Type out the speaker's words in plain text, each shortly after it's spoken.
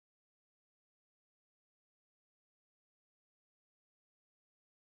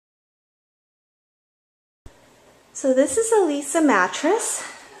So this is a Leesa mattress.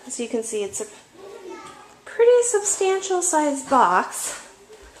 As you can see, it's a pretty substantial sized box.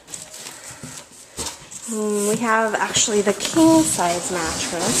 We have actually the king size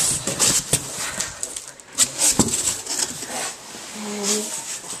mattress.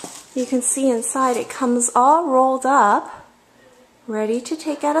 And you can see inside it comes all rolled up, ready to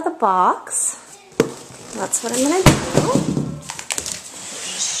take out of the box. That's what I'm going to do.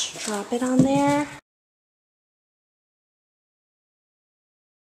 Just drop it on there.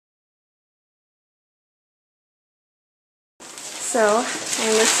 So I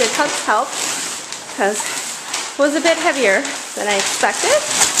enlisted Hug's help because it was a bit heavier than I expected,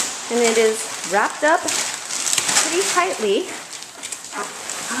 and it is wrapped up pretty tightly.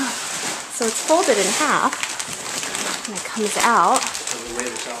 So it's folded in half and it comes out.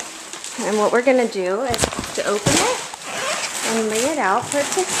 And what we're going to do is to open it and lay it out for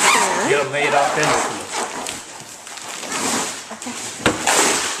it to stand. You gotta lay it out then. Okay.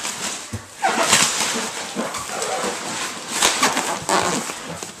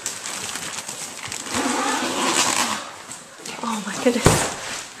 Oh my goodness.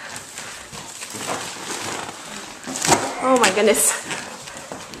 Oh my goodness.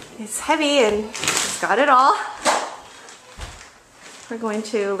 It's heavy and it's got it all. We're going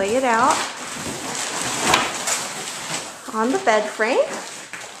to lay it out on the bed frame.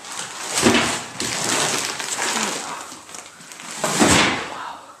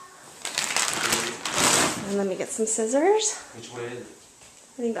 And let me get some scissors. Which way is it?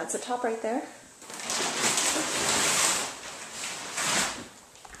 I think that's the top right there.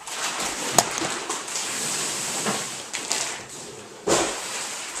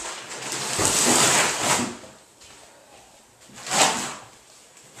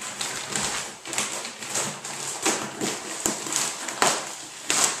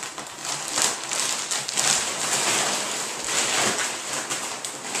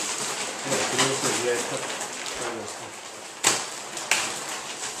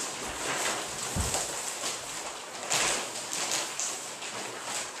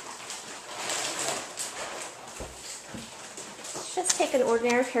 Just take an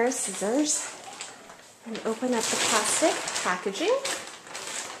ordinary pair of scissors and open up the plastic packaging.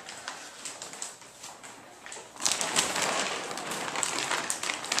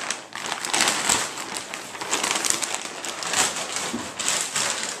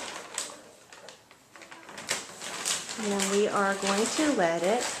 And then we are going to let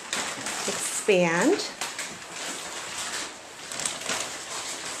it expand.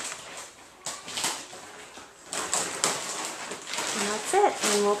 And that's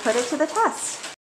it, and we'll put it to the test.